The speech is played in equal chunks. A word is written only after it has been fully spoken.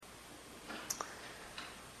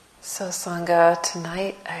So Sangha,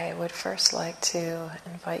 tonight I would first like to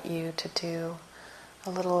invite you to do a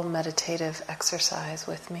little meditative exercise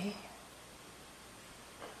with me,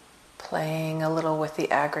 playing a little with the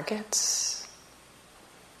aggregates.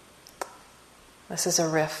 This is a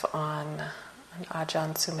riff on an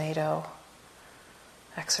Ajahn Sumedho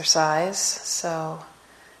exercise, so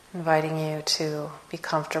inviting you to be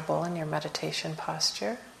comfortable in your meditation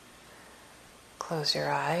posture. Close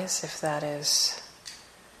your eyes if that is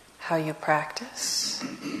how you practice.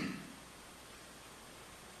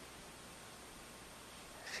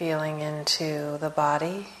 Feeling into the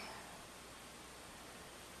body,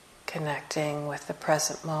 connecting with the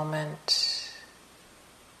present moment.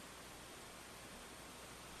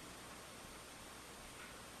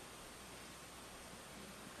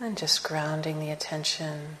 And just grounding the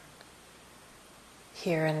attention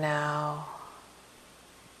here and now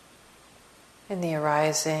in the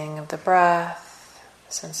arising of the breath,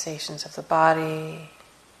 the sensations of the body,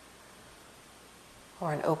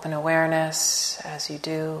 or an open awareness as you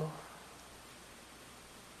do.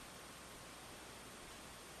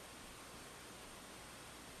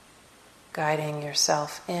 Guiding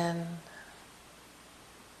yourself in.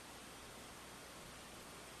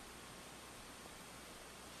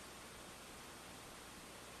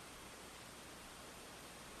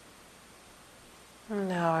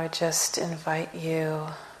 Now I just invite you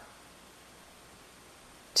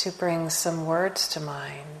to bring some words to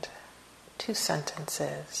mind, 2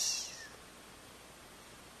 sentences.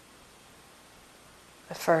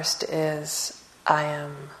 The first is, I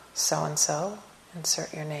am so-and-so,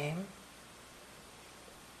 insert your name.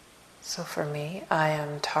 So for me, I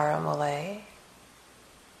am Tara Mulay.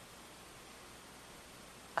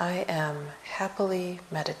 I am happily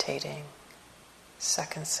meditating.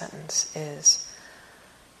 Second sentence is,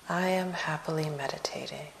 I am happily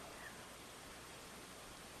meditating.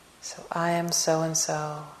 So I am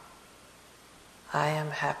so-and-so. I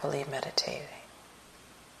am happily meditating.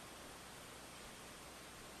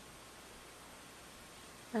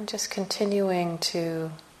 And just continuing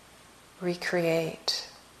to recreate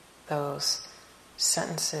those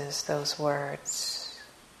sentences, those words.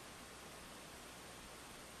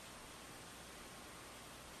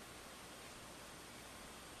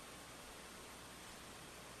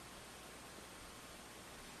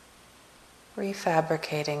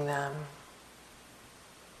 Refabricating them,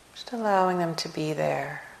 just allowing them to be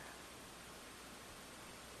there.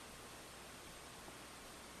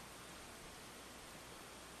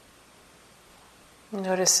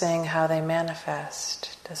 Noticing how they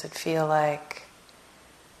manifest. Does it feel like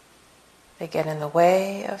they get in the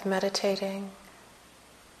way of meditating?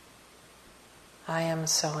 I am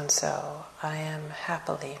so-and-so. I am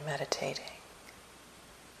happily meditating.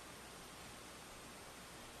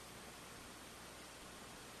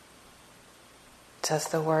 Does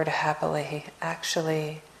the word happily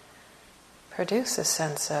actually produce a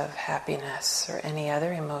sense of happiness or any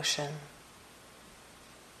other emotion?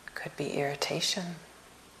 Could be irritation.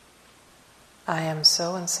 I am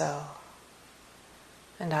so-and-so,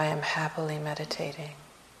 and I am happily meditating.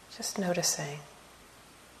 Just noticing.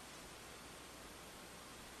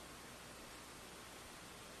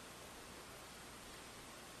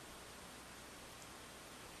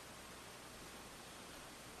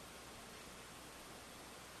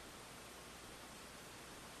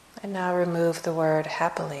 And now remove the word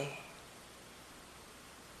happily.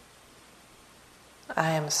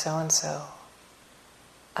 I am so-and-so.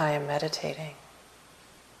 I am meditating.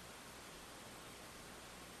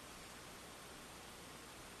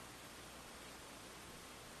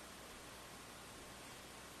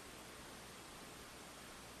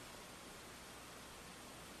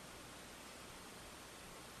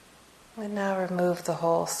 And now remove the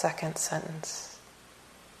whole second sentence.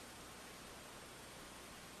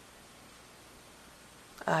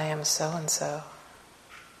 I am so-and-so.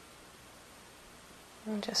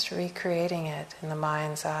 And just recreating it in the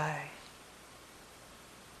mind's eye.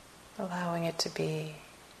 Allowing it to be.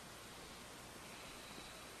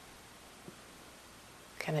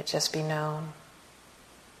 Can it just be known?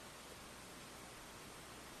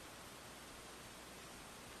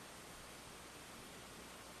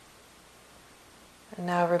 And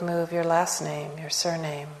now remove your last name, your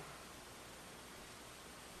surname.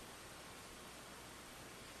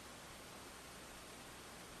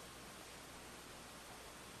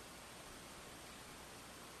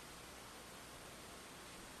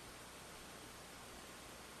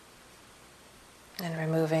 And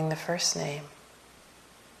removing the first name.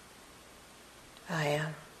 I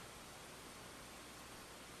am.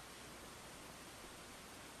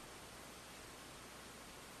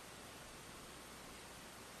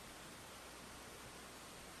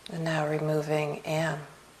 And now removing am.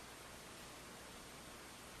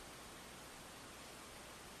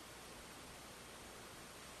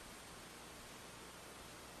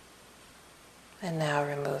 And now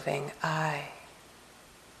removing I.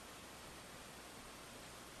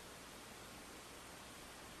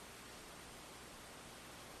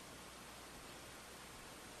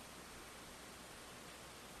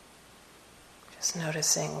 Just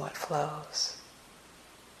noticing what flows.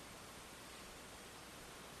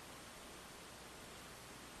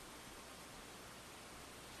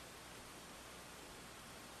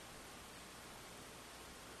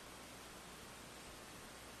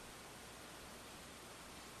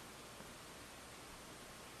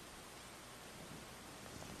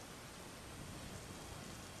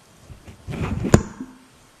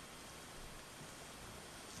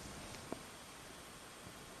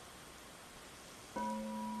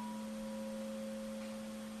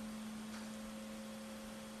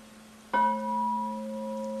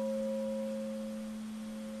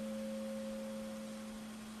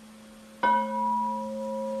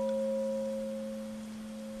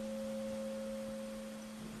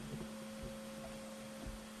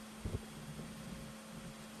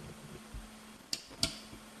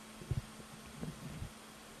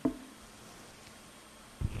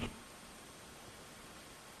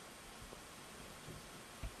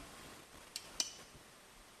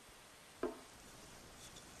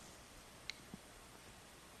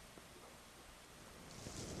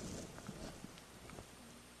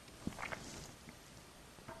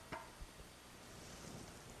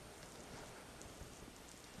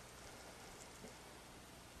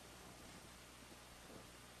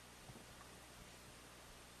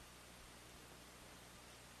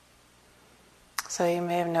 So you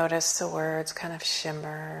may have noticed the words kind of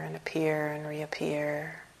shimmer and appear and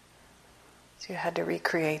reappear. So you had to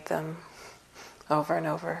recreate them over and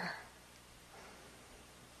over.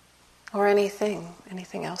 Or anything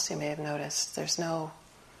else you may have noticed. It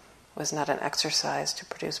was not an exercise to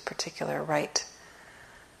produce particular right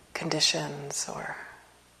conditions or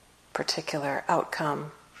particular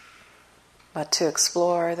outcome, but to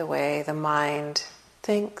explore the way the mind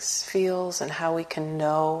thinks, feels, and how we can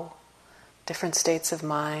know different states of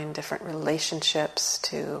mind, different relationships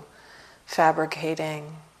to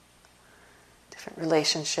fabricating, different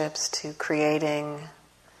relationships to creating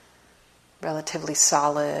relatively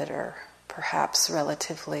solid or perhaps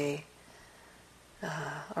relatively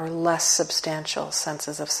or less substantial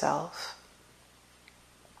senses of self.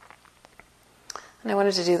 And I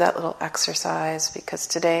wanted to do that little exercise because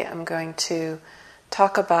today I'm going to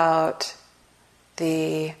talk about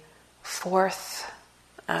the fourth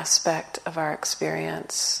aspect of our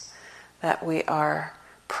experience that we are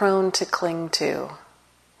prone to cling to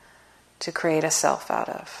create a self out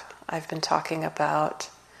of. I've been talking about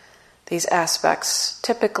these aspects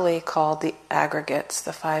typically called the aggregates,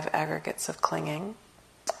 the 5 aggregates of clinging.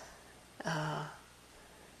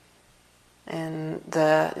 And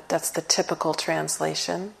that's the typical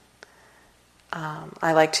translation.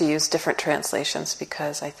 I like to use different translations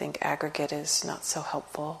because I think aggregate is not so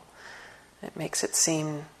helpful. It makes it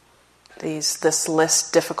seem this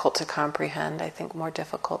list difficult to comprehend, I think more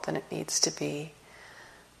difficult than it needs to be,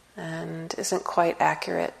 and isn't quite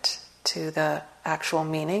accurate to the actual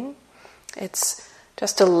meaning. It's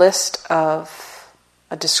just a list of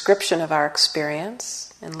a description of our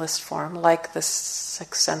experience in list form, like the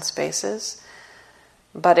 6 sense bases,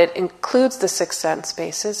 but it includes the 6 sense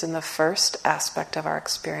bases in the first aspect of our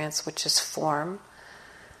experience, which is form,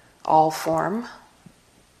 all form.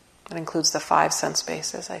 It includes the 5 sense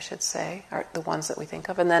bases, I should say, are the ones that we think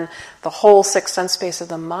of. And then the whole 6 sense base of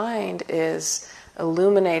the mind is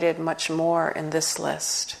illuminated much more in this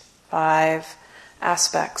list. 5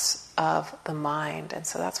 aspects of the mind. And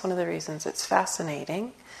so that's one of the reasons it's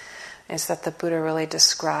fascinating, is that the Buddha really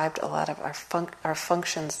described a lot of our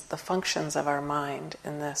functions, the functions of our mind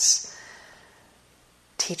in this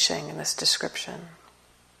teaching, in this description.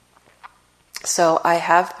 So I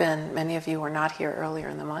have been, many of you were not here earlier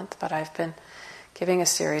in the month, but I've been giving a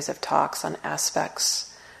series of talks on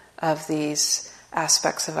aspects of these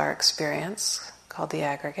aspects of our experience called the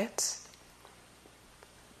aggregates.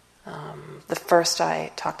 The first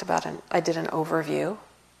I talked about, I did an overview,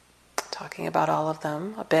 talking about all of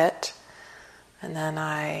them a bit, and then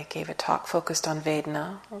I gave a talk focused on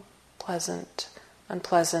Vedana, pleasant,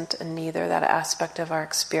 unpleasant, and neither, that aspect of our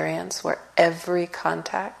experience where every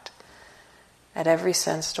contact at every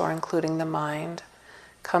sense door, including the mind,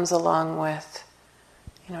 comes along with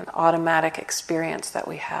an automatic experience that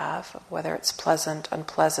we have, whether it's pleasant,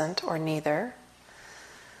 unpleasant, or neither.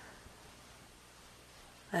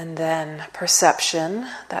 And then perception,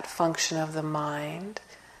 that function of the mind,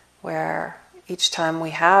 where each time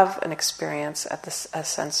we have an experience at a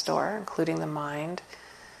sense door, including the mind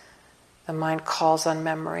calls on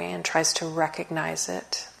memory and tries to recognize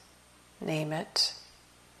it, name it.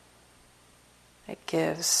 It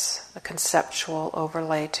gives a conceptual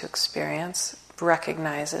overlay to experience,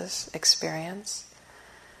 recognizes experience.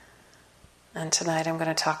 And tonight I'm going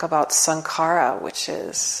to talk about Sankhara, which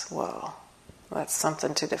is, well, that's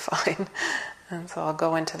something to define. And so I'll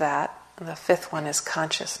go into that. And the fifth one is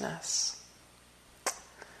consciousness.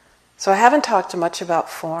 So I haven't talked much about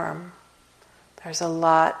form. There's a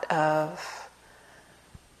lot of...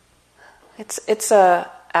 It's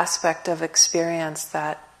a aspect of experience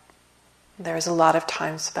that there's a lot of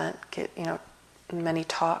time spent, many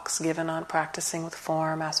talks given on practicing with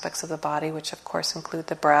form, aspects of the body, which of course include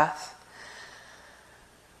the breath.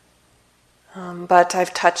 But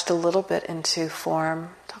I've touched a little bit into form,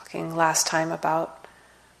 talking last time about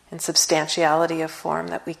insubstantiality of form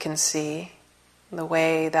that we can see, the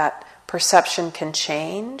way that perception can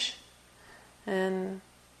change, and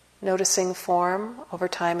noticing form over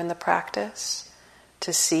time in the practice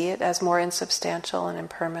to see it as more insubstantial and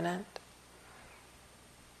impermanent.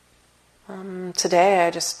 Today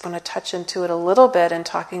I just want to touch into it a little bit in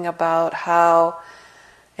talking about how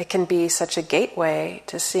it can be such a gateway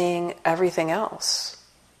to seeing everything else.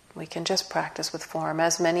 We can just practice with form,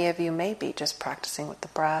 as many of you may be, just practicing with the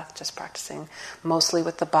breath, just practicing mostly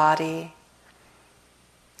with the body.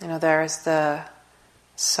 There's the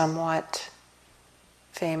somewhat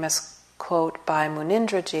famous quote by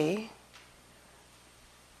Munindraji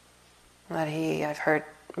that I've heard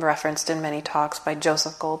referenced in many talks by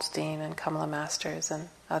Joseph Goldstein and Kamala Masters and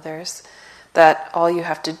others, that all you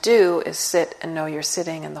have to do is sit and know you're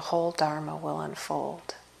sitting and the whole Dharma will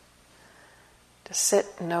unfold. Just sit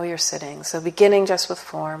and know you're sitting. So beginning just with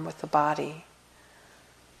form, with the body.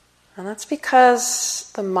 And that's because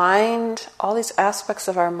the mind, all these aspects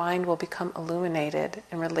of our mind will become illuminated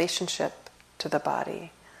in relationship to the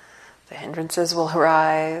body. The hindrances will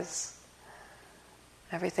arise.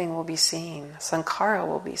 Everything will be seen. Sankhara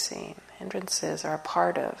will be seen. Hindrances are a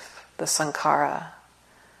part of the sankhara.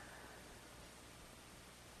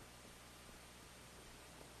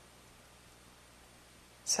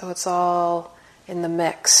 So it's all in the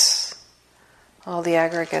mix. All the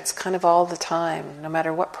aggregates, kind of all the time, no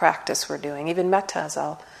matter what practice we're doing. Even metta, as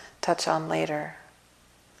I'll touch on later.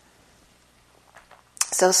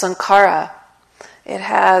 So sankhara, it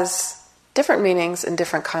has different meanings in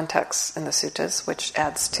different contexts in the suttas, which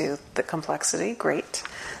adds to the complexity. Great.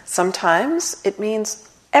 Sometimes it means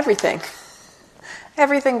everything.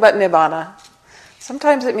 Everything but nibbana.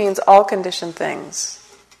 Sometimes it means all conditioned things.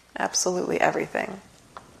 Absolutely everything.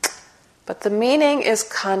 But the meaning is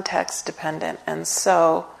context dependent, and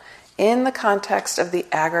so in the context of the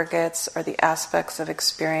aggregates or the aspects of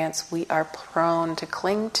experience we are prone to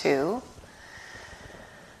cling to,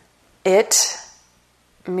 it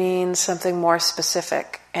means something more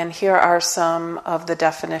specific. And here are some of the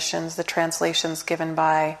definitions, the translations given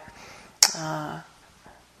by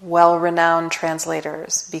well-renowned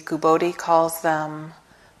translators. Bhikkhu Bodhi calls them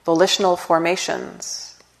volitional formations.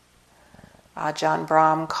 Ajahn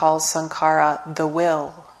Brahm calls sankhara the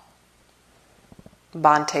will.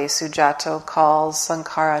 Bhante Sujato calls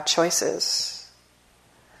sankhara choices.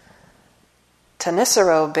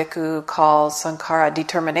 Thanissaro Bhikkhu calls sankhara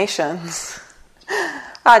determinations.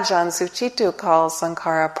 Ajahn Sucitu calls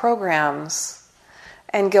sankhara programs.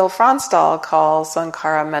 And Gil Fronsdal calls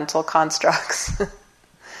sankhara mental constructs.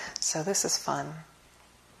 So this is fun.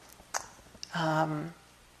 And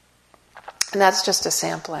that's just a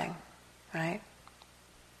sampling. Right?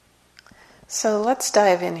 So let's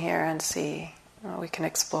dive in here and see what we can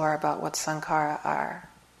explore about what sankhara are.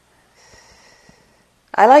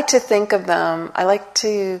 I like to think of them, I like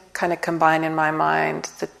to kind of combine in my mind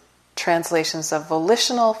the translations of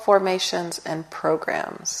volitional formations and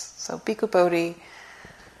programs. So Bhikkhu Bodhi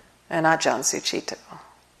and Ajahn Sucitto.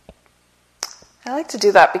 I like to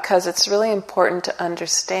do that because it's really important to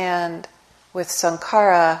understand with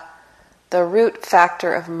sankhara the root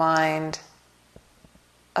factor of mind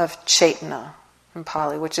of cetana in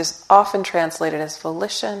Pali, which is often translated as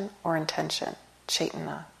volition or intention,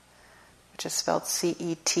 cetana, which is spelled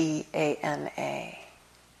C-E-T-A-N-A.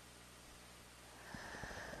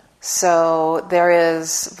 So there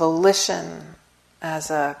is volition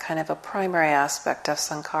as a kind of a primary aspect of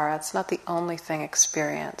sankhara. It's not the only thing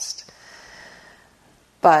experienced,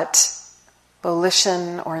 but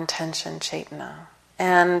volition or intention, cetana.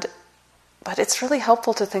 But it's really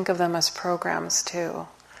helpful to think of them as programs too.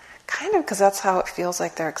 Kind of because that's how it feels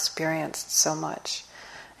like they're experienced so much.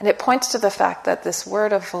 And it points to the fact that this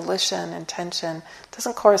word of volition, intention,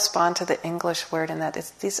 doesn't correspond to the English word in that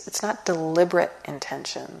it's not deliberate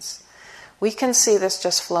intentions. We can see this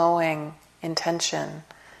just flowing intention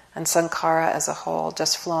and sankhara as a whole,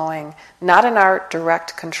 just flowing, not in our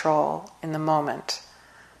direct control in the moment,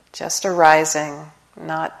 just arising,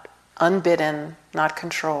 not unbidden, not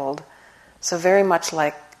controlled. So very much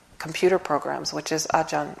like computer programs, which is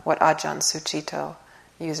what Ajahn Sucitto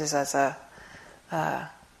uses as a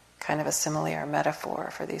kind of a simile or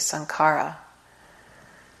metaphor for these sankhara.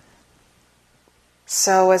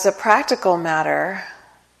 So as a practical matter,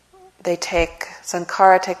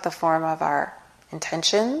 sankhara take the form of our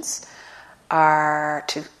intentions,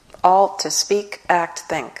 to speak, act,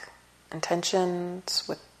 think. Intentions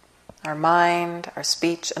with our mind, our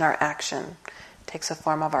speech, and our action. Takes the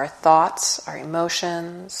form of our thoughts, our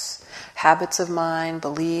emotions, habits of mind,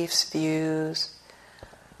 beliefs, views.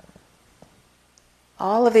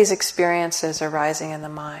 All of these experiences arising in the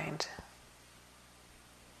mind.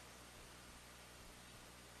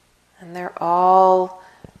 And this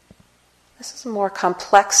is a more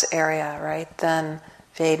complex area, right, than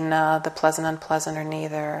Vedana, the pleasant, unpleasant, or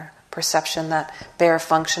neither. Perception, that bare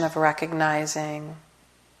function of recognizing.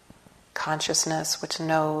 Consciousness, which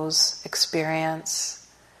knows experience.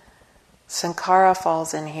 Sankhara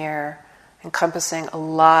falls in here, encompassing a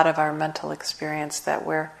lot of our mental experience that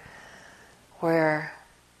where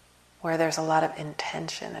there's a lot of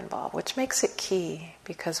intention involved, which makes it key,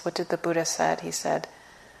 because what did the Buddha said? He said,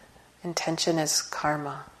 intention is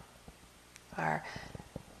karma. Our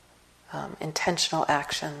intentional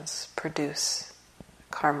actions produce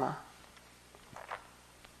karma.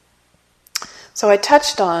 So I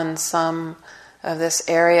touched on some of this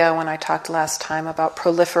area when I talked last time about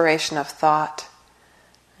proliferation of thought.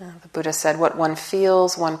 The Buddha said, what one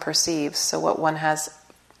feels, one perceives. So what one has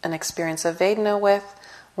an experience of Vedana with,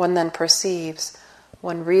 one then perceives.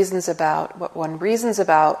 One reasons about. What one reasons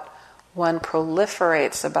about, one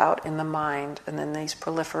proliferates about in the mind, and then these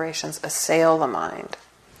proliferations assail the mind.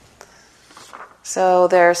 So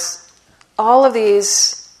there's all of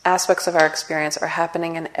these aspects of our experience are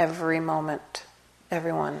happening in every moment.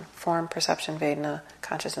 Everyone, form, perception, Vedana,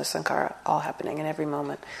 consciousness, sankhara, all happening in every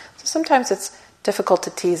moment. So sometimes it's difficult to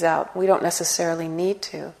tease out. We don't necessarily need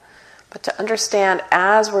to. But to understand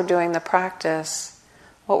as we're doing the practice,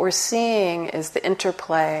 what we're seeing is the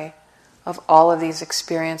interplay of all of these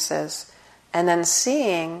experiences, and then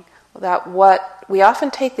seeing that what we often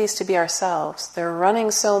take these to be ourselves. They're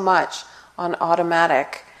running so much on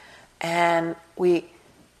automatic, and we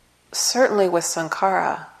certainly with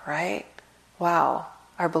sankhara, right? Wow,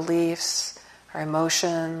 our beliefs, our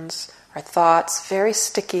emotions, our thoughts, very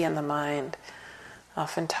sticky in the mind.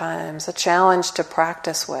 Oftentimes a challenge to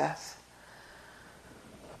practice with.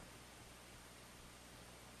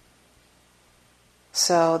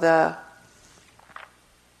 So the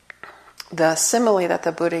simile that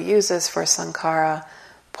the Buddha uses for sankhara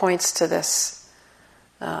points to this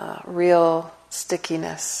real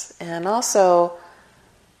stickiness, and also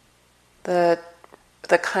the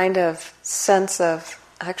kind of sense of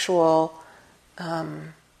actual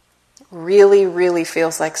really, really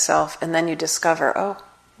feels like self, and then you discover, oh,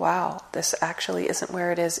 wow, this actually isn't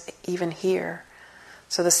where it is even here.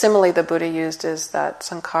 So the simile the Buddha used is that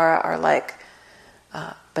sankhara are like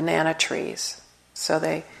banana trees.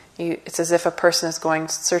 So it's as if a person is going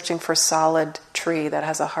searching for solid tree that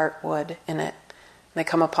has a heartwood in it. And they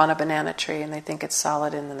come upon a banana tree and they think it's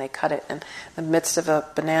solid, and then they cut it, and the midst of a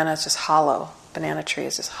banana is just hollow. Banana tree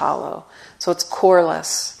is just hollow. So it's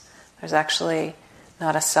coreless. There's actually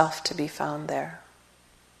not a self to be found there.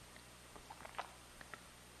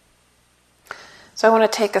 So I want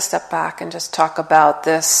to take a step back and just talk about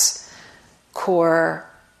this core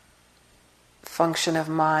function of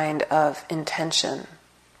mind of intention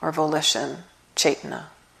or volition, cetana.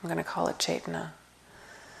 I'm going to call it cetana.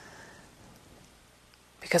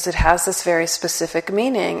 Because it has this very specific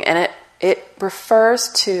meaning, and it refers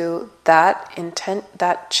to that intent,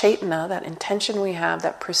 that cetana, that intention we have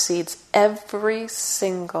that precedes every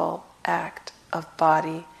single act of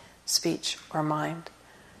body, speech, or mind.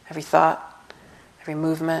 Every thought, every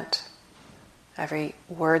movement, every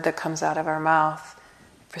word that comes out of our mouth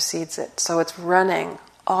precedes it. So it's running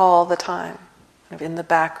all the time, kind of in the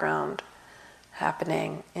background,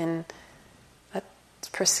 happening, that's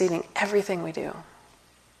preceding everything we do.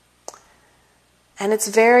 And it's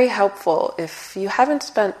very helpful if you haven't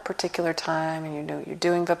spent particular time and you're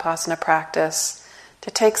doing Vipassana practice,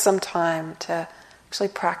 to take some time to actually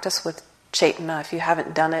practice with cetana if you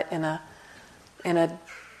haven't done it in a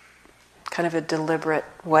kind of a deliberate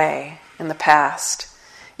way in the past.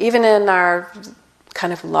 Even in our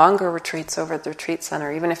kind of longer retreats over at the retreat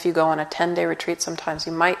center. Even if you go on a 10-day retreat, sometimes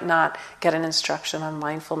you might not get an instruction on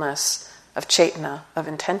mindfulness of cetana, of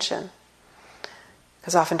intention,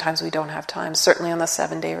 because oftentimes we don't have time, certainly on the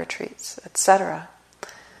 7-day retreats, etc.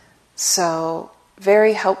 So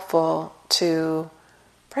very helpful to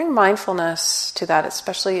bring mindfulness to that,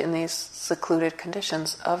 especially in these secluded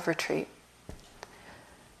conditions of retreat.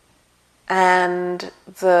 And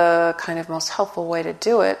the kind of most helpful way to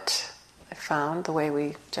do it, I found, the way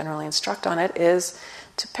we generally instruct on it, is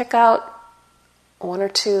to pick out 1 or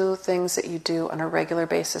 2 things that you do on a regular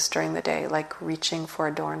basis during the day, like reaching for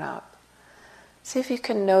a doorknob. See if you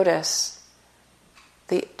can notice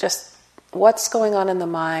just what's going on in the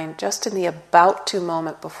mind just in the about to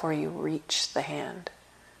moment before you reach the hand.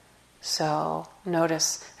 So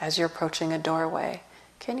notice as you're approaching a doorway,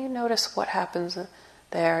 can you notice what happens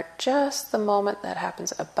there, just the moment that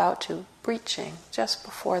happens about to reaching, just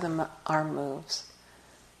before the arm moves.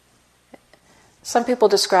 Some people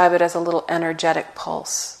describe it as a little energetic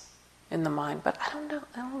pulse in the mind, but I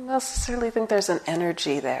don't necessarily think there's an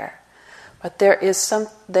energy there. But there is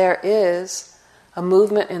a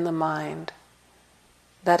movement in the mind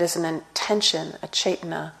that is an intention, a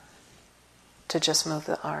cetana, to just move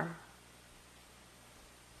the arm.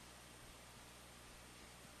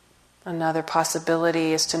 Another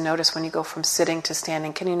possibility is to notice when you go from sitting to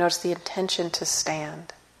standing, can you notice the intention to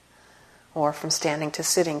stand? Or from standing to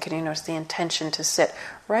sitting, can you notice the intention to sit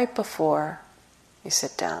right before you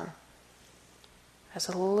sit down? As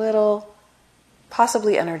a little,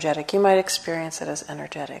 possibly energetic. You might experience it as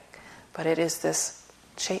energetic, but it is this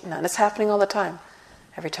cetana, and it's happening all the time.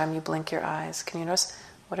 Every time you blink your eyes, can you notice?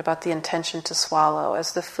 What about the intention to swallow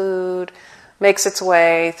as the food makes its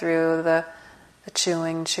way through the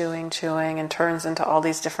chewing, and turns into all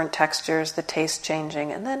these different textures, the taste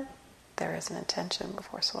changing, and then there is an intention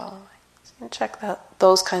before swallowing. So you can check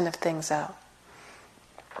those kind of things out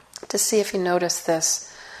to see if you notice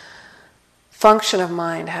this function of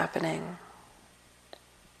mind happening.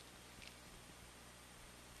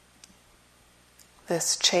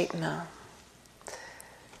 This cetana.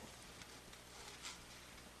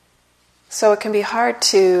 So it can be hard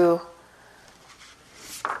to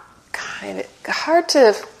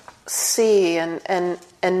see and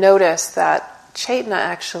notice that cetana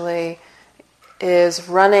actually is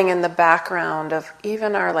running in the background of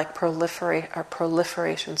even our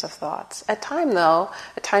proliferations of thoughts. At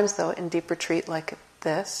times though, in deep retreat like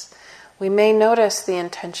this, we may notice the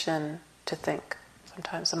intention to think.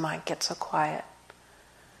 Sometimes the mind gets so quiet.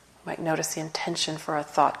 We might notice the intention for a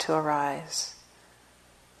thought to arise.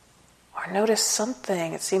 Or notice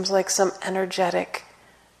something, it seems like some energetic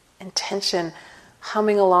intention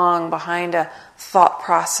humming along behind a thought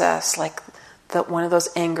process, like one of those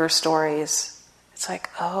anger stories. It's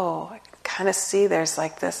like, oh, I can kind of see there's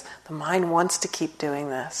like this, the mind wants to keep doing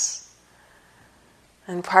this.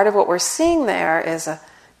 And part of what we're seeing there is a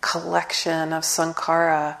collection of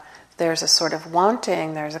sankhara. There's a sort of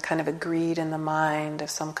wanting, there's a kind of a greed in the mind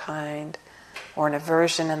of some kind, or an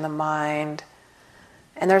aversion in the mind.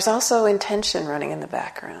 And there's also intention running in the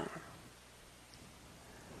background.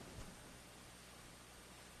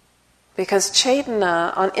 Because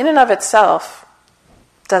cetana, in and of itself,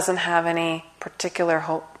 doesn't have any particular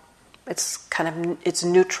hope. It's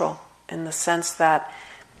neutral in the sense that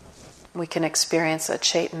we can experience a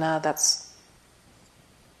cetana that's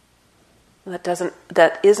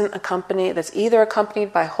either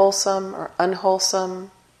accompanied by wholesome or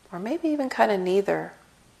unwholesome, or maybe even kind of neither.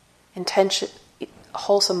 Intention,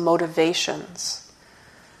 wholesome motivations.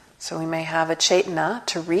 So we may have a cetana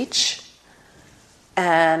to reach,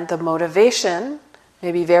 and the motivation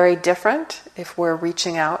may be very different if we're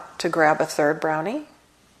reaching out to grab a third brownie,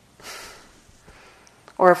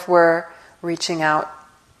 or if we're reaching out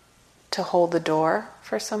to hold the door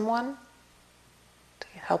for someone, to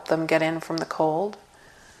help them get in from the cold,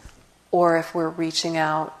 or if we're reaching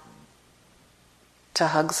out to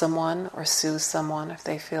hug someone or soothe someone if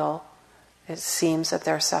they feel it seems that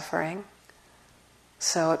they're suffering.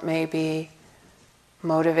 So it may be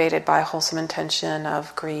motivated by wholesome intention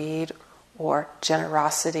of greed or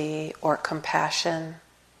generosity or compassion.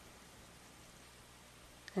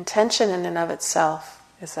 Intention in and of itself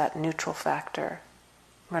is that neutral factor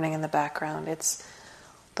running in the background. It's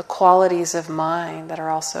the qualities of mind that are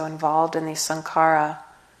also involved in these sankhara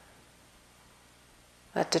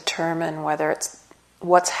that determine whether it's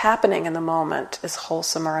what's happening in the moment is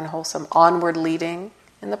wholesome or unwholesome, onward leading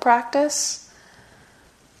in the practice,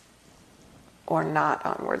 or not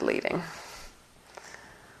onward leading.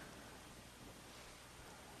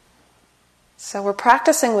 So we're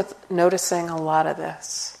practicing with noticing a lot of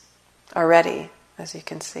this already as you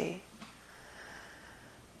can see.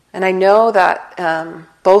 And I know that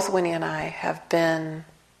both Winnie and I have been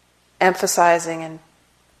emphasizing and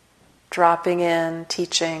dropping in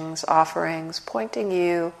teachings, offerings, pointing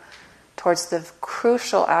you towards the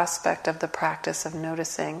crucial aspect of the practice of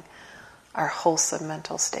noticing our wholesome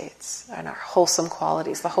mental states and our wholesome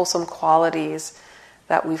qualities, the wholesome qualities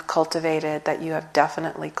that we've cultivated, that you have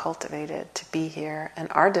definitely cultivated to be here and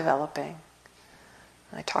are developing.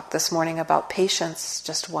 I talked this morning about patience,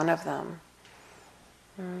 just one of them.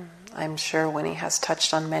 I'm sure Winnie has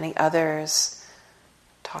touched on many others,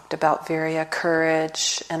 talked about virya,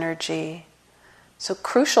 courage, energy. So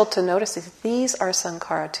crucial to notice if these are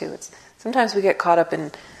sankhara too. Sometimes we get caught up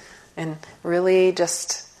in really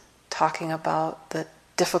just talking about the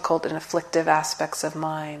difficult and afflictive aspects of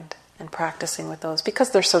mind and practicing with those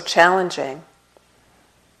because they're so challenging,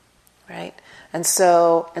 right? And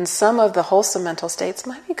so, and some of the wholesome mental states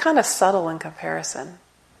might be kind of subtle in comparison.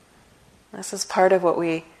 This is part of what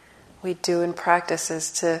we do in practice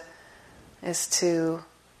is to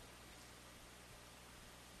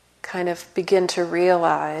kind of begin to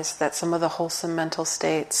realize that some of the wholesome mental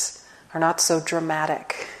states are not so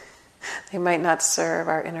dramatic. They might not serve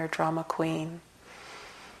our inner drama queen,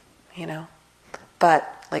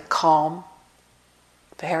 but like calm,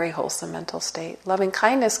 very wholesome mental state. Loving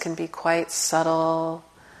kindness can be quite subtle,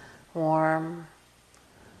 warm.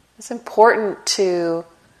 It's important to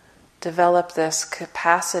develop this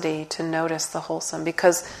capacity to notice the wholesome,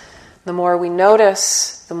 because the more we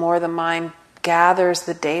notice, the more the mind gathers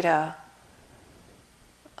the data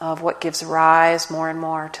of what gives rise more and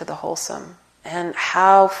more to the wholesome, and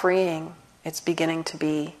how freeing it's beginning to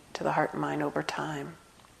be to the heart and mind over time.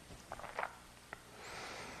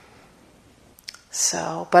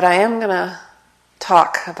 So, but I am going to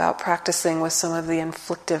talk about practicing with some of the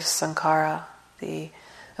inflictive sankhara, the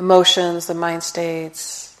emotions, the mind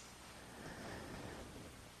states,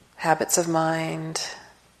 habits of mind.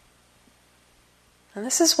 And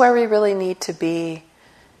this is where we really need to be,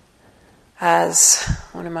 as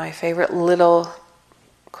one of my favorite little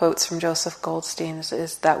quotes from Joseph Goldstein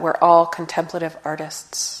is that we're all contemplative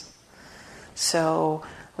artists. So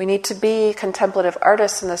we need to be contemplative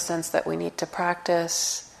artists in the sense that we need to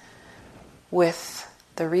practice with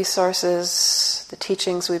the resources, the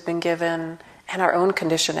teachings we've been given, and our own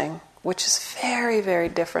conditioning, which is very, very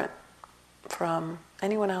different from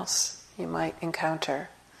anyone else you might encounter.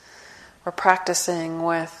 We're practicing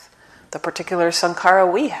with the particular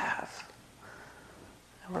sankhara we have.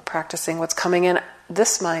 And we're practicing what's coming in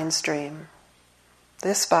this mind stream,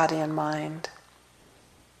 this body and mind.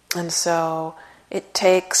 And so it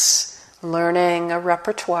takes learning a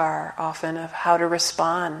repertoire often of how to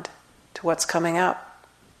respond to what's coming up.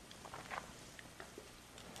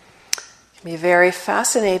 It can be very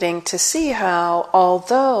fascinating to see how,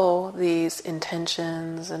 although these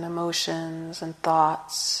intentions and emotions and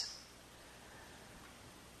thoughts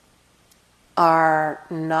are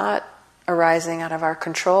not arising out of our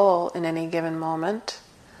control in any given moment,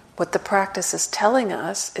 what the practice is telling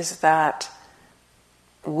us is that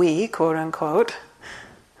we, quote unquote,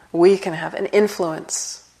 we can have an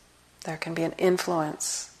influence. There can be an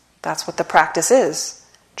influence. That's what the practice is,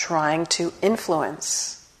 trying to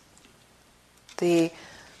influence the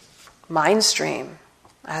mind stream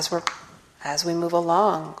as we move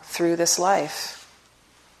along through this life.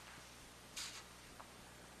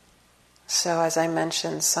 So as I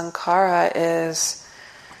mentioned, sankhara is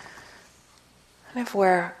kind of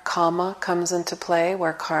where kama comes into play,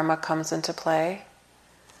 where karma comes into play.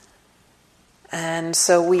 And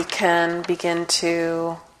so we can begin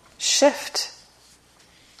to shift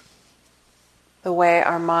the way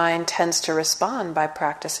our mind tends to respond by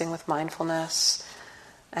practicing with mindfulness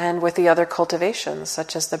and with the other cultivations,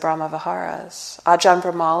 such as the Brahma Viharas. Ajahn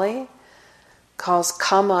Brahmali calls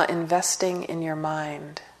kama investing in your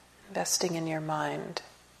mind. Investing in your mind.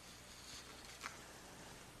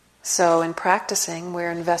 So in practicing, we're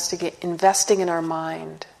investing in our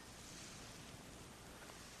mind.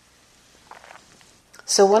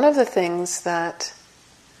 So one of the things that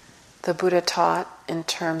the Buddha taught in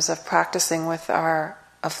terms of practicing with our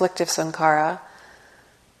afflictive sankhara,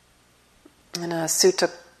 in a sutta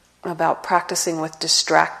about practicing with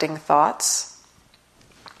distracting thoughts,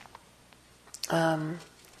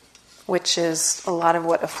 which is a lot of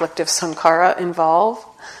what afflictive sankhara involve,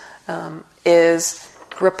 is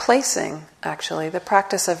replacing, actually, the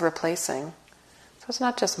practice of replacing. So it's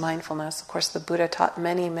not just mindfulness. Of course, the Buddha taught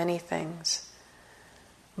many, many things.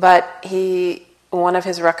 But one of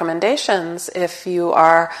his recommendations, if you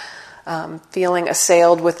are feeling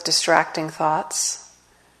assailed with distracting thoughts,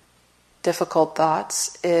 difficult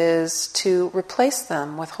thoughts is to replace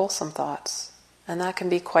them with wholesome thoughts. And that can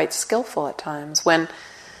be quite skillful at times. When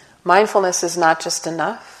mindfulness is not just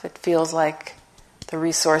enough, it feels like the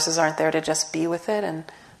resources aren't there to just be with it, and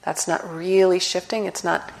that's not really shifting, it's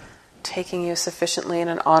not taking you sufficiently in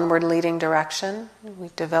an onward leading direction.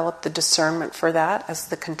 We've developed the discernment for that as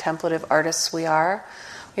the contemplative artists we are.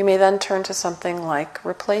 We may then turn to something like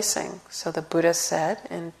replacing. So the Buddha said,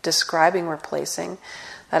 in describing replacing,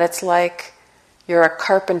 that it's like you're a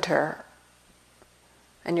carpenter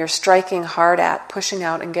and you're striking hard at pushing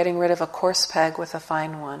out and getting rid of a coarse peg with a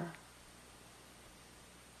fine one.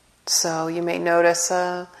 So you may notice,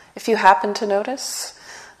 if you happen to notice,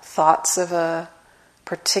 thoughts of a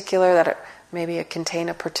particular, that maybe contain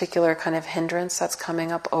a particular kind of hindrance that's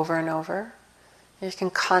coming up over and over, you can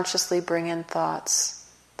consciously bring in thoughts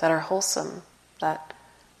that are wholesome, that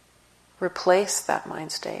replace that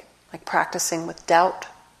mind state. Like practicing with doubt,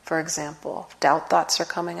 for example. If doubt thoughts are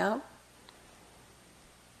coming out,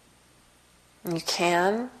 you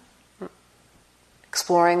can,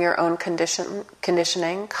 exploring your own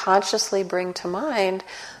conditioning, consciously bring to mind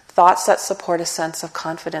thoughts that support a sense of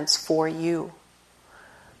confidence for you.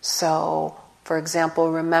 So, for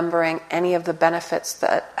example, remembering any of the benefits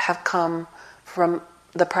that have come from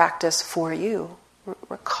the practice for you,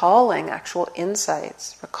 recalling actual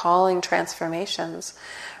insights, recalling transformations,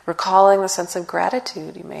 recalling the sense of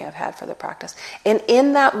gratitude you may have had for the practice. And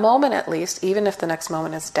in that moment at least, even if the next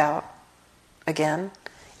moment is doubt, again,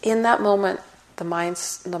 in that moment the mind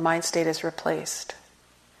state is replaced.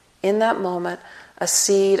 In that moment, a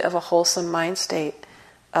seed of a wholesome mind state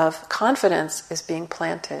of confidence is being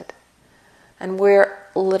planted. And we're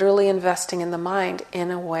literally investing in the mind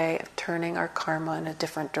in a way of turning our karma in a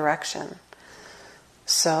different direction.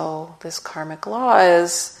 So this karmic law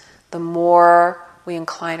is, the more we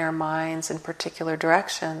incline our minds in particular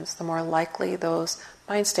directions, the more likely those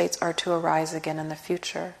mind states are to arise again in the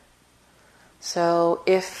future. So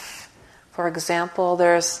if, for example,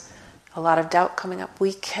 there's a lot of doubt coming up,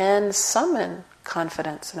 we can summon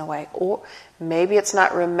confidence in a way. Or maybe it's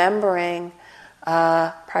not remembering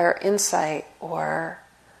prior insight or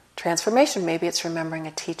transformation. Maybe it's remembering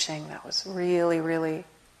a teaching that was really, really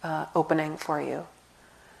opening for you.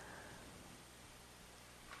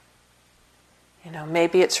 You know,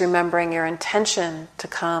 maybe it's remembering your intention to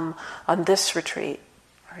come on this retreat,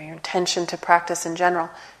 or your intention to practice in general,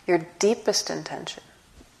 your deepest intention.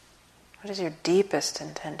 What is your deepest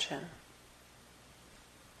intention?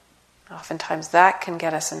 Oftentimes that can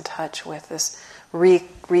get us in touch with this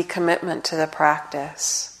recommitment to the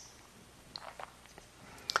practice.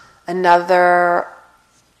 Another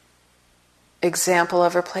example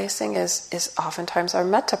of replacing is oftentimes our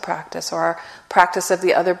metta practice, or our practice of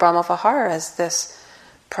the other Brahmaviharas, this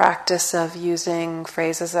practice of using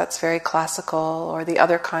phrases that's very classical, or the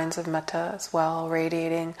other kinds of metta as well,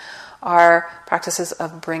 radiating, are practices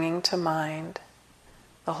of bringing to mind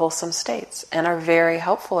the wholesome states, and are very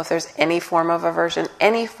helpful if there's any form of aversion,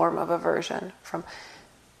 from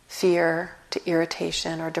fear to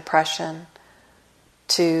irritation or depression,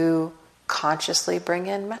 to consciously bring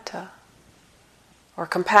in metta, or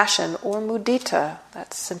compassion, or mudita,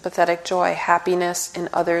 that's sympathetic joy, happiness in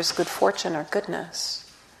others' good fortune or goodness.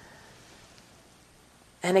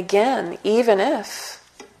 And again, even if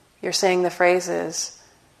you're saying the phrases,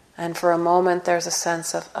 and for a moment there's a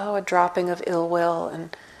sense of, a dropping of ill will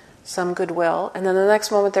and some goodwill, and then the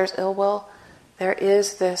next moment there's ill will, there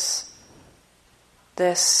is this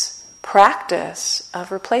practice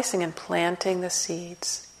of replacing and planting the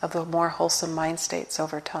seeds of the more wholesome mind states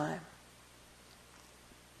over time.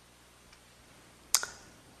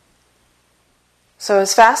 So I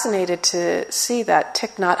was fascinated to see that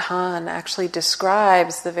Thich Nhat Hanh actually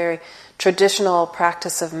describes the very traditional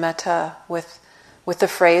practice of metta with the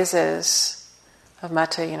phrases of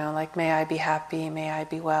metta, like may I be happy, may I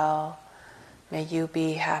be well, may you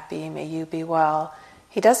be happy, may you be well.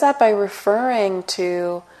 He does that by referring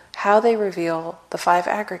to how they reveal the 5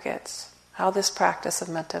 aggregates, how this practice of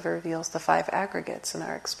metta reveals the 5 aggregates in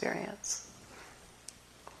our experience.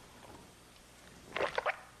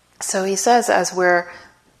 So he says, as we're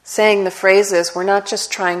saying the phrases, we're not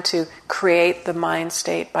just trying to create the mind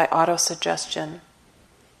state by autosuggestion.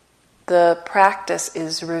 The practice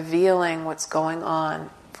is revealing what's going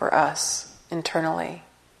on for us internally.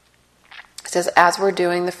 He says, as we're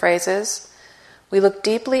doing the phrases, we look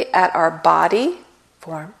deeply at our body,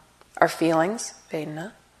 form, our feelings,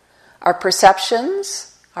 vedana, our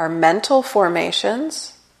perceptions, our mental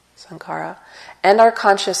formations, sankhara, and our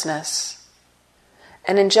consciousness.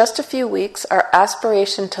 And in just a few weeks, our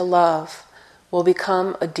aspiration to love will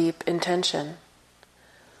become a deep intention.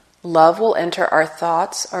 Love will enter our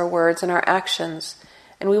thoughts, our words, and our actions,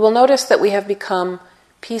 and we will notice that we have become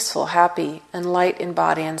peaceful, happy, and light in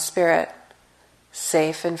body and spirit,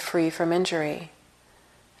 safe and free from injury,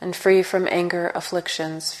 and free from anger,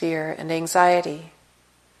 afflictions, fear, and anxiety.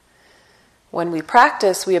 When we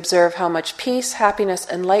practice, we observe how much peace, happiness,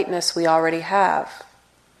 and lightness we already have.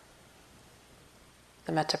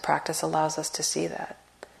 The metta practice allows us to see that.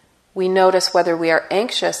 We notice whether we are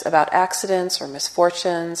anxious about accidents or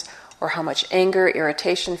misfortunes, or how much anger,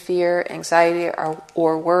 irritation, fear, anxiety,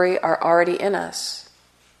 or worry are already in us.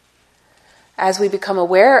 As we become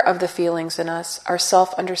aware of the feelings in us, our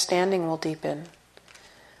self-understanding will deepen.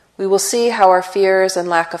 We will see how our fears and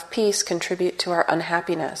lack of peace contribute to our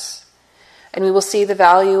unhappiness, and we will see the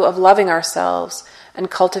value of loving ourselves and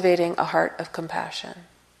cultivating a heart of compassion.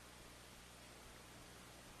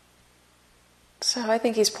 So I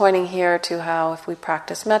think he's pointing here to how if we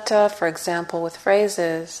practice metta, for example, with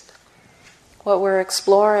phrases, what we're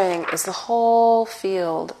exploring is the whole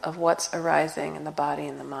field of what's arising in the body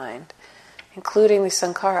and the mind, including the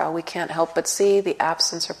sankhara. We can't help but see the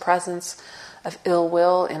absence or presence of ill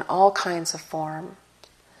will in all kinds of form,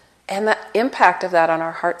 and the impact of that on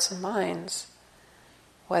our hearts and minds,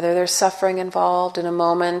 whether there's suffering involved in a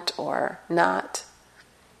moment or not.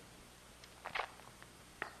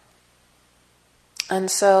 And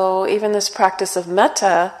so even this practice of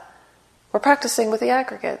metta, we're practicing with the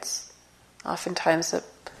aggregates. Oftentimes the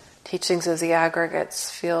teachings of the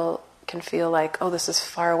aggregates can feel like, oh, this is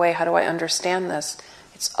far away, how do I understand this?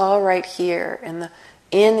 It's all right here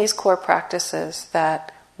in these core practices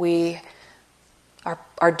that we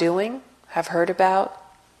are doing, have heard about,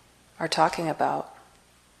 are talking about.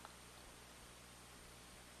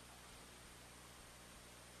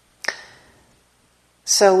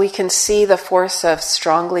 So we can see the force of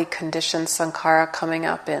strongly conditioned sankhara coming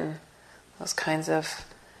up in those kinds of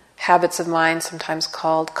habits of mind, sometimes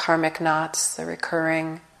called karmic knots, those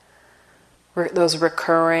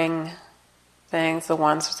recurring things, the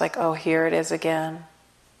ones it's like, oh, here it is again,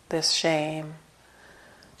 this shame,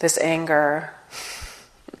 this anger,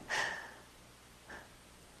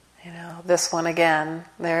 this one again,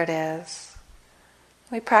 there it is.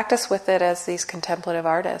 We practice with it as these contemplative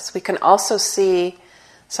artists. We can also see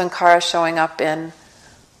Sankhara showing up in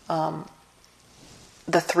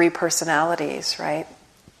the three personalities, right?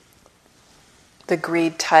 The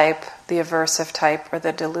greed type, the aversive type, or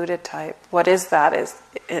the deluded type. What is that? Is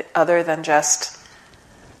it other than just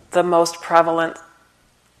the most prevalent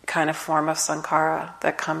kind of form of sankhara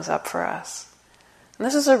that comes up for us? And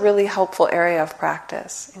this is a really helpful area of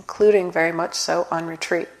practice, including very much so on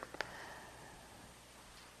retreat.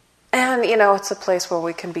 And, it's a place where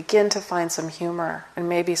we can begin to find some humor and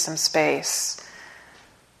maybe some space,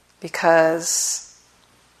 because,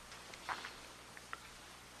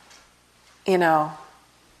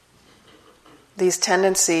 these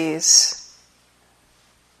tendencies,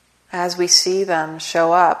 as we see them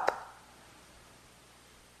show up,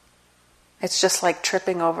 it's just like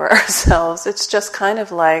tripping over ourselves. It's just kind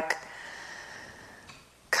of like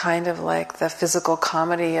the physical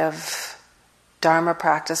comedy of Dharma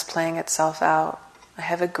practice playing itself out. I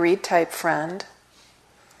have a greed type friend,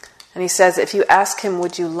 and he says, if you ask him,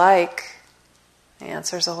 would you like? The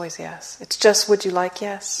answer is always yes. It's just, would you like?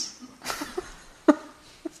 Yes.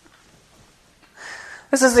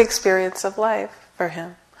 This is the experience of life for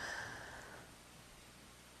him.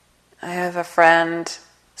 I have a friend,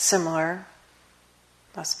 similar,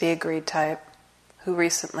 must be a greed type, who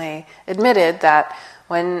recently admitted that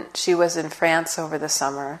when she was in France over the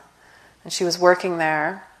summer, and she was working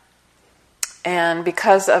there, and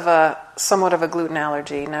because of somewhat of a gluten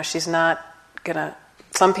allergy, now she's not gonna,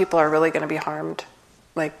 some people are really gonna be harmed,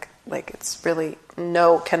 like it's really,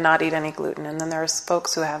 cannot eat any gluten, and then there's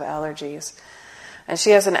folks who have allergies. And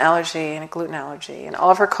she has an allergy, and a gluten allergy, and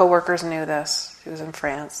all of her coworkers knew this. She was in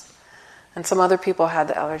France. And some other people had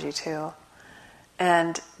the allergy too.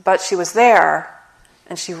 But she was there,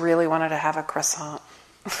 and she really wanted to have a croissant.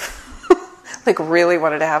 Really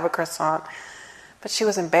wanted to have a croissant. But she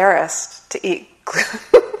was embarrassed to eat gluten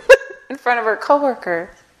in front of her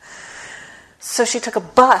coworker. So she took a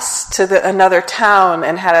bus to another town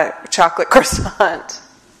and had a chocolate croissant.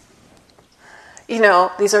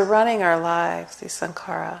 These are running our lives, these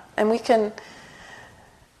sankhara. And we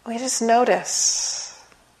just notice.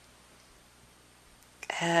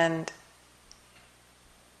 And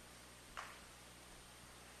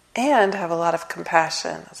have a lot of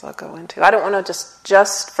compassion, as I'll go into. I don't want to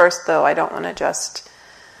just first though, I don't want to just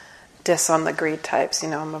diss on the greed types.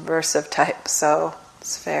 I'm a aversive type, so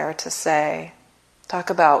it's fair to say. Talk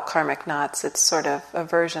about karmic knots, it's sort of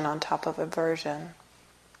aversion on top of aversion.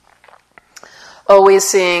 always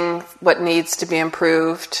seeing what needs to be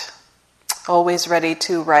improved, always ready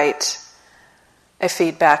to write a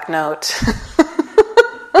feedback note.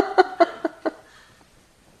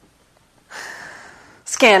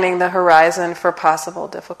 Scanning the horizon for possible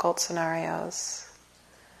difficult scenarios.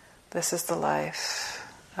 This is the life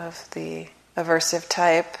of the aversive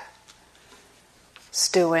type,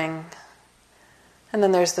 stewing. And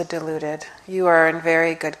then there's the deluded. You are in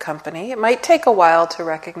very good company. It might take a while to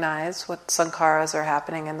recognize what sankharas are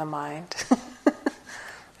happening in the mind.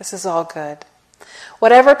 This is all good.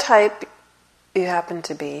 Whatever type you happen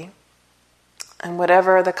to be, and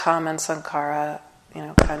whatever the common sankhara,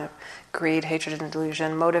 kind of greed, hatred, and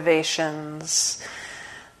delusion, motivations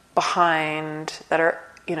behind that are,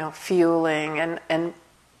 fueling and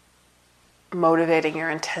motivating your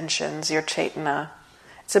intentions, your cetana.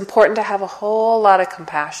 It's important to have a whole lot of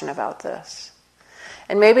compassion about this.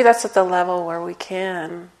 And maybe that's at the level where we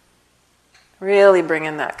can really bring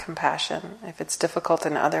in that compassion if it's difficult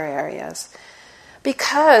in other areas.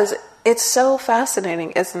 Because it's so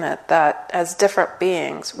fascinating, isn't it, that as different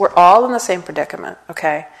beings, we're all in the same predicament,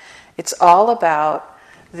 okay? It's all about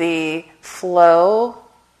the flow,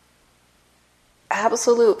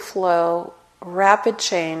 absolute flow, rapid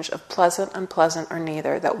change of pleasant, unpleasant, or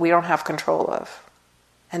neither that we don't have control of.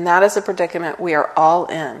 And that is a predicament we are all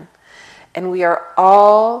in. And we are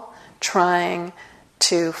all trying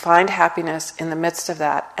to find happiness in the midst of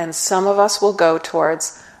that. And some of us will go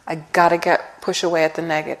towards, I gotta push away at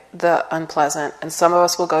the unpleasant. And some of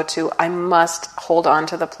us will go to, I must hold on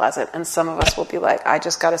to the pleasant. And some of us will be like, I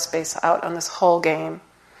just gotta space out on this whole game.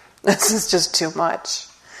 This is just too much.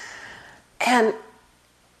 And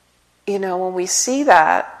when we see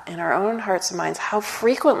that in our own hearts and minds, how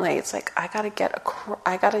frequently it's like, I gotta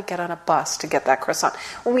get on a bus to get that croissant.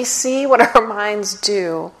 When we see what our minds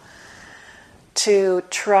do to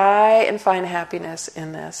try and find happiness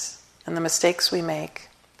in this, and the mistakes we make,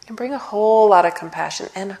 and bring a whole lot of compassion,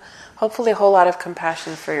 and hopefully a whole lot of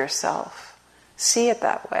compassion for yourself. See it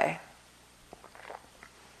that way.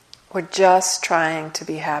 We're just trying to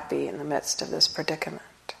be happy in the midst of this predicament.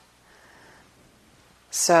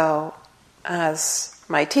 So, as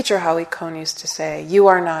my teacher Howie Cohn used to say, you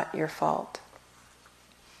are not your fault.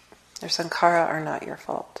 Your sankhara are not your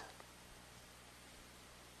fault.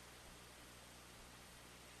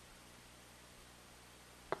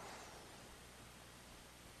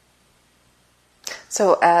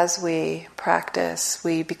 So as we practice,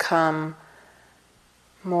 we become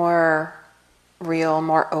more real,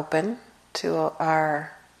 more open to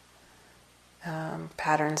our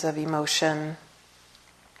patterns of emotion,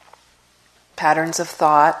 patterns of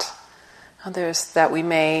thought, others that we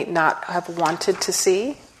may not have wanted to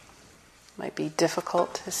see, might be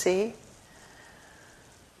difficult to see.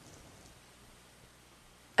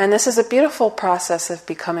 And this is a beautiful process of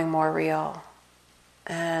becoming more real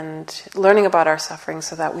and learning about our suffering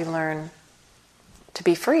so that we learn to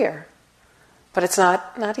be freer. But it's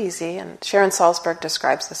not easy, and Sharon Salzberg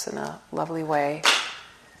describes this in a lovely way.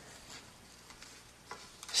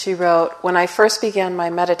 She wrote, when I first began my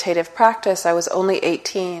meditative practice, I was only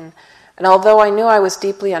 18, and although I knew I was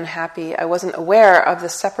deeply unhappy, I wasn't aware of the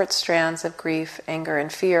separate strands of grief, anger,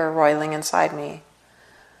 and fear roiling inside me.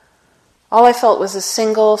 All I felt was a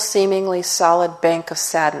single, seemingly solid bank of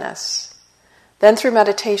sadness. Then through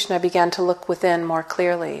meditation, I began to look within more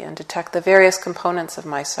clearly and detect the various components of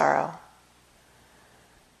my sorrow.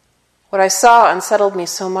 What I saw unsettled me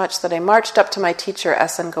so much that I marched up to my teacher,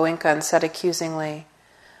 S.N. Goenka, and said accusingly,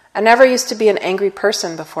 I never used to be an angry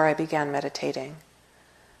person before I began meditating.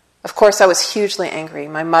 Of course, I was hugely angry.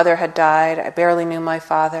 My mother had died. I barely knew my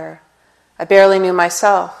father. I barely knew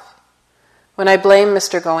myself. When I blamed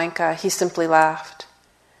Mr. Goenka, he simply laughed,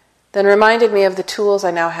 then reminded me of the tools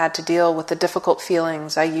I now had to deal with the difficult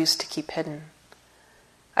feelings I used to keep hidden.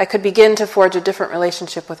 I could begin to forge a different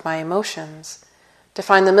relationship with my emotions, to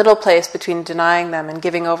find the middle place between denying them and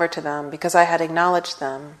giving over to them because I had acknowledged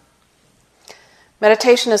them.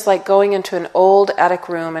 Meditation is like going into an old attic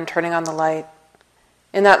room and turning on the light.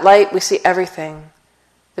 In that light, we see everything.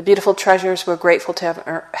 The beautiful treasures we're grateful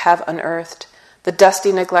to have unearthed, the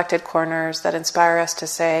dusty, neglected corners that inspire us to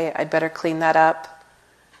say, I'd better clean that up,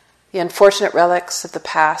 the unfortunate relics of the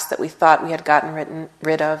past that we thought we had gotten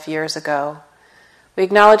rid of years ago. We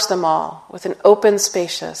acknowledge them all with an open,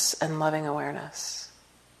 spacious, and loving awareness.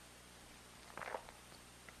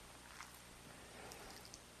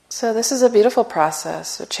 So this is a beautiful process,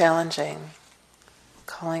 so challenging,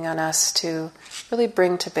 calling on us to really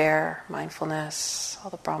bring to bear mindfulness,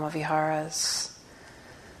 all the Brahma Viharas.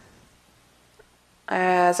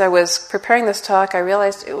 As I was preparing this talk, I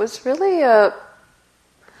realized it was really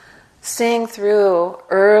seeing through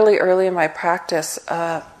early in my practice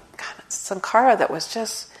kind of Sankhara that was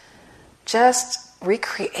just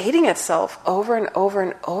recreating itself over and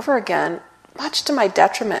over again, much to my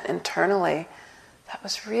detriment internally. That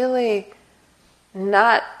was really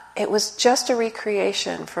not, it was just a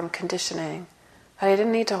recreation from conditioning that I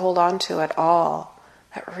didn't need to hold on to at all.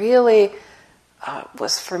 That really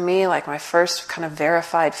was for me like my first kind of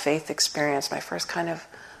verified faith experience, my first kind of,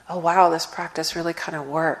 oh wow, this practice really kind of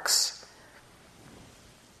works.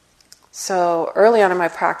 So early on in my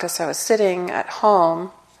practice, I was sitting at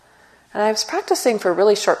home and I was practicing for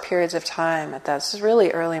really short periods of time at that. This was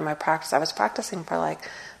really early in my practice. I was practicing for like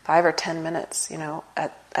 5 or 10 minutes,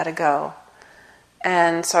 at a go.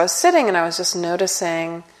 And so I was sitting and I was just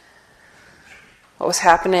noticing what was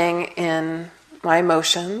happening in my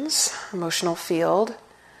emotional field.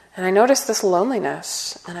 And I noticed this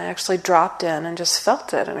loneliness, and I actually dropped in and just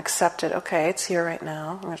felt it and accepted, okay, it's here right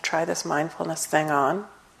now. I'm going to try this mindfulness thing on.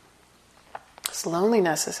 This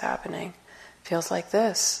loneliness is happening. Feels like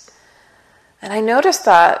this. And I noticed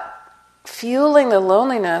that fueling the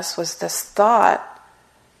loneliness was this thought.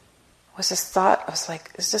 I was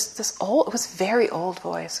like, it's just this old, it was very old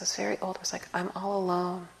voice. It was very old. It was like, I'm all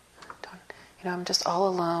alone. I'm just all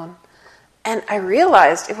alone. And I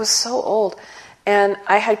realized it was so old. And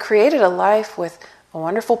I had created a life with a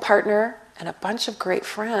wonderful partner and a bunch of great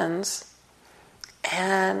friends.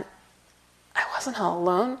 And I wasn't all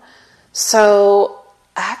alone. So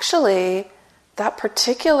actually, that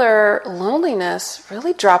particular loneliness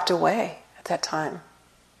really dropped away at that time.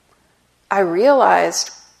 I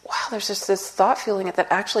realized, wow, there's just this thought feeling that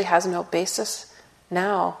actually has no basis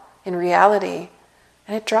now in reality.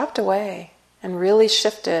 And it dropped away and really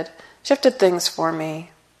shifted things for me.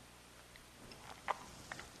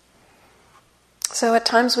 So at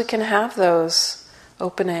times we can have those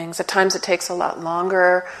openings. At times it takes a lot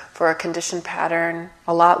longer for a conditioned pattern,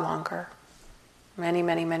 a lot longer. Many,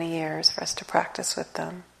 many, many years for us to practice with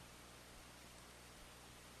them.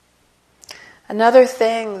 Another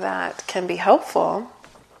thing that can be helpful,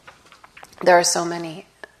 there are so many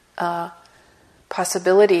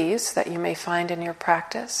possibilities that you may find in your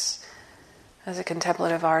practice as a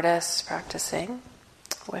contemplative artist practicing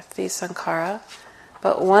with the Sankhara.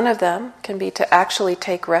 But one of them can be to actually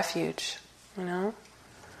take refuge.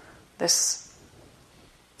 This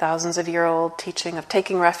thousands of year old teaching of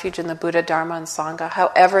taking refuge in the Buddha, Dharma, and Sangha,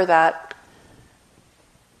 however that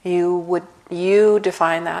you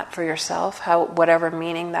define that for yourself, whatever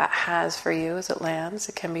meaning that has for you as it lands.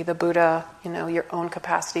 It can be the Buddha, your own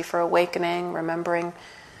capacity for awakening, remembering,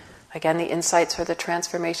 again, the insights or the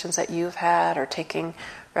transformations that you've had, or taking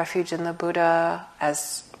refuge in the Buddha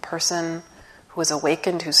as a person who was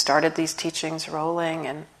awakened, who started these teachings rolling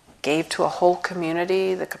and gave to a whole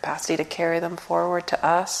community the capacity to carry them forward to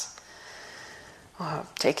us.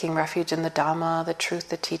 Taking refuge in the Dhamma, the truth,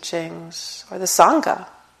 the teachings, or the Sangha,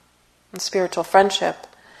 and spiritual friendship.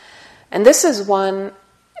 And this is one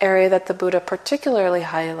area that the Buddha particularly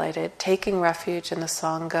highlighted, taking refuge in the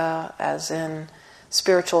Sangha, as in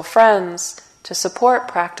spiritual friends, to support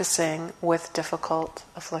practicing with difficult,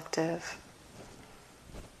 afflictive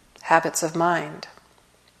habits of mind.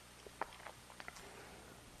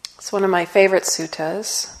 It's one of my favorite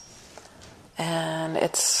suttas, and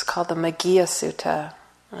it's called the Maggiya Sutta,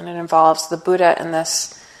 and it involves the Buddha and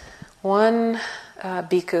this one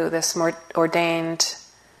bhikkhu, this more ordained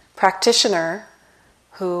practitioner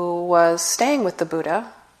who was staying with the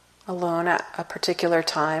Buddha alone at a particular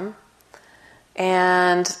time.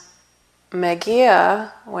 And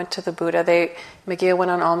Maggiya went to the Buddha. Maggiya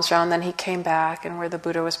went on alms round, then he came back and where the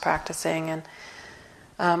Buddha was practicing. And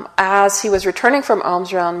as he was returning from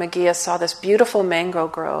alms round, Maggiya saw this beautiful mango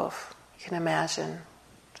grove. You can imagine,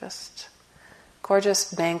 just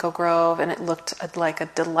gorgeous mango grove, and it looked like a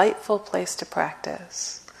delightful place to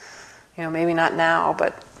practice. Maybe not now,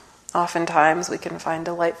 but oftentimes we can find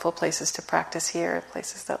delightful places to practice here,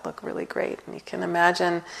 places that look really great. And you can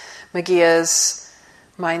imagine Maggiya's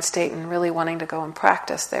mind state and really wanting to go and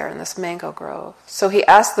practice there in this mango grove. So he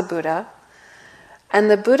asked the Buddha,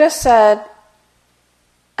 and the Buddha said,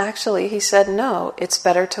 he said, no, it's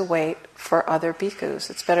better to wait for other bhikkhus.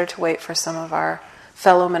 It's better to wait for some of our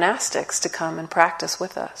fellow monastics to come and practice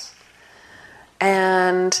with us.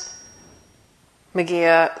 And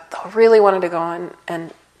Maggiya really wanted to go on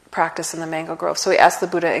and practice in the mango grove. So he asked the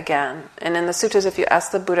Buddha again. And in the suttas, if you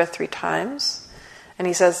ask the Buddha 3 times, and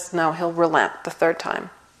he says no, he'll relent the 3rd time.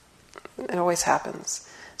 It always happens.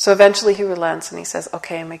 So eventually he relents and he says,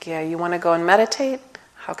 okay, Maggiya, you want to go and meditate?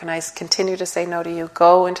 How can I continue to say no to you?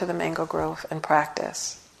 Go into the mango grove and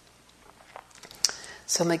practice.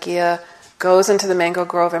 So Maggiya goes into the mango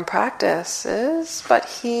grove and practices, but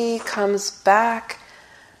he comes back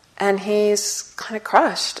and he's kind of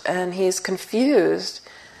crushed and he's confused.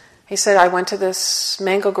 He said, I went to this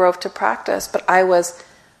mango grove to practice, but I was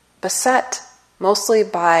beset mostly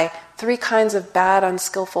by 3 kinds of bad,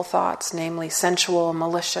 unskillful thoughts, namely sensual,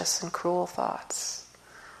 malicious, and cruel thoughts.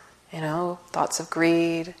 Thoughts of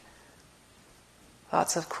greed,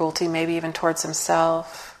 thoughts of cruelty, maybe even towards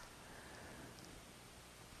himself.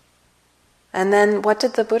 And then what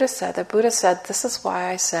did the Buddha say? The Buddha said, this is why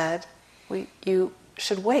I said you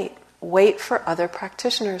should wait. Wait for other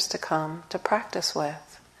practitioners to come to practice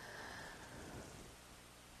with.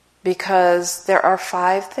 Because there are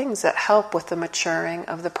 5 things that help with the maturing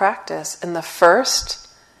of the practice. And the first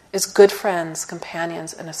is good friends,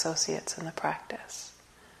 companions, and associates in the practice.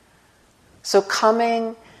 So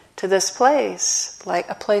coming to this place, like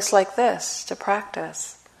a place like this, to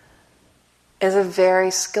practice, is a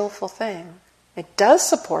very skillful thing. It does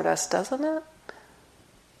support us, doesn't it?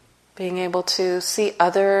 Being able to see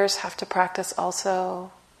others have to practice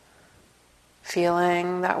also.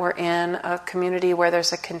 Feeling that we're in a community where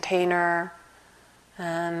there's a container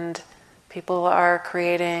and people are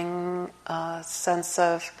creating a sense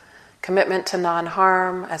of commitment to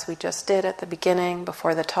non-harm, as we just did at the beginning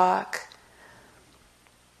before the talk.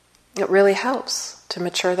 It really helps to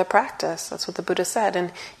mature the practice. That's what the Buddha said.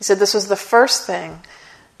 And he said this was the first thing,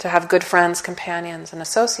 to have good friends, companions, and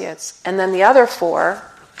associates. And then the other 4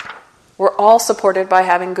 were all supported by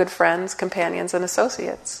having good friends, companions, and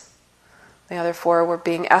associates. The other 4 were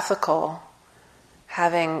being ethical,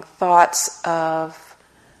 having thoughts of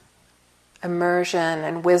immersion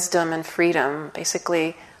and wisdom and freedom,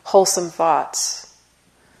 basically wholesome thoughts,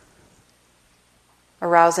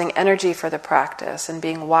 arousing energy for the practice and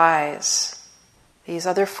being wise. These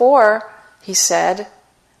other 4, he said,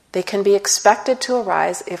 they can be expected to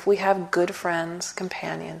arise if we have good friends,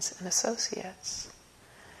 companions, and associates.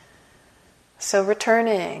 So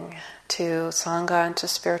returning to Sangha and to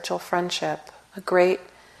spiritual friendship, a great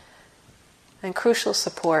and crucial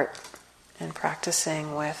support in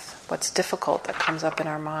practicing with what's difficult that comes up in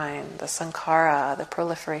our mind, the Sankhara, the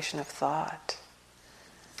proliferation of thought.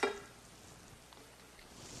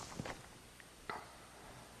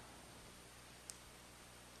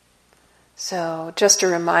 So just a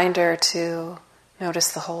reminder to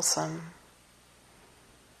notice the wholesome.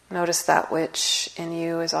 Notice that which in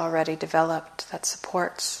you is already developed that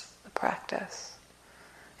supports the practice.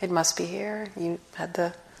 It must be here. You had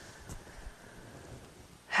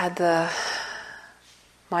the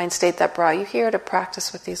mind state that brought you here to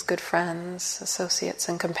practice with these good friends, associates,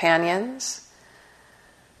 and companions.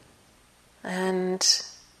 And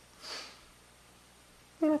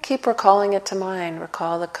keep recalling it to mind.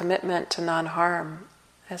 Recall the commitment to non-harm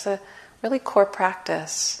as a really core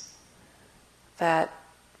practice that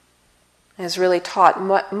is really taught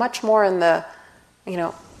much more in the,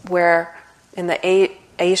 where in the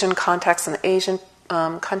Asian context, in the Asian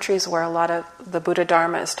countries where a lot of the Buddha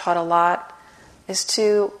Dharma is taught a lot, is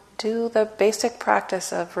to do the basic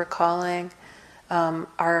practice of recalling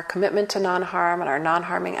our commitment to non-harm and our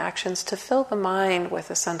non-harming actions to fill the mind with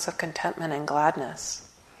a sense of contentment and gladness.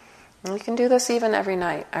 And we can do this even every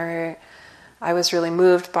night. I was really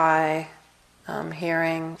moved by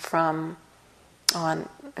hearing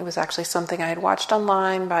it was actually something I had watched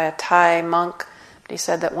online by a Thai monk. But he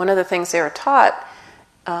said that one of the things they were taught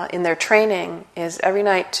in their training is every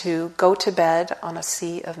night to go to bed on a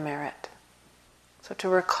sea of merit. So to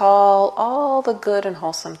recall all the good and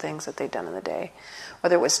wholesome things that they'd done in the day,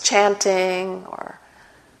 whether it was chanting or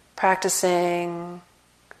practicing,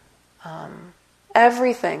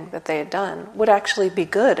 everything that they had done would actually be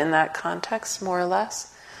good in that context, more or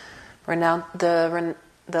less.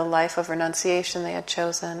 The life of renunciation they had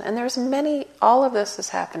chosen. And there's all of this is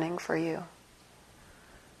happening for you.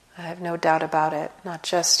 I have no doubt about it, not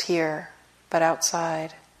just here, but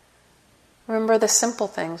outside. Remember the simple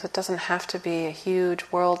things. It doesn't have to be a huge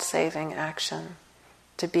world-saving action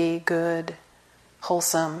to be good,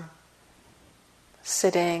 wholesome,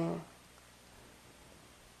 sitting,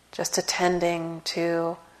 just attending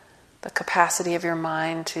to the capacity of your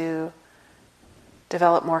mind to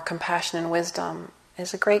develop more compassion and wisdom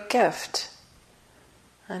is a great gift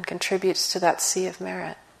and contributes to that sea of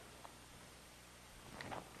merit.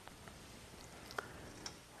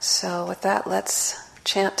 So with that, let's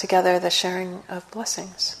chant together the sharing of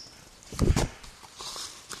blessings.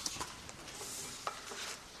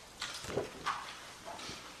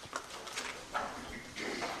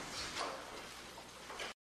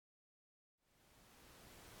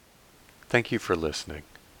 Thank you for listening.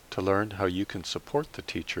 To learn how you can support the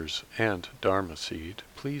teachers and Dharma Seed,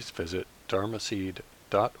 please visit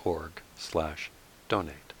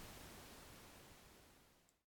dharmaseed.org/donate.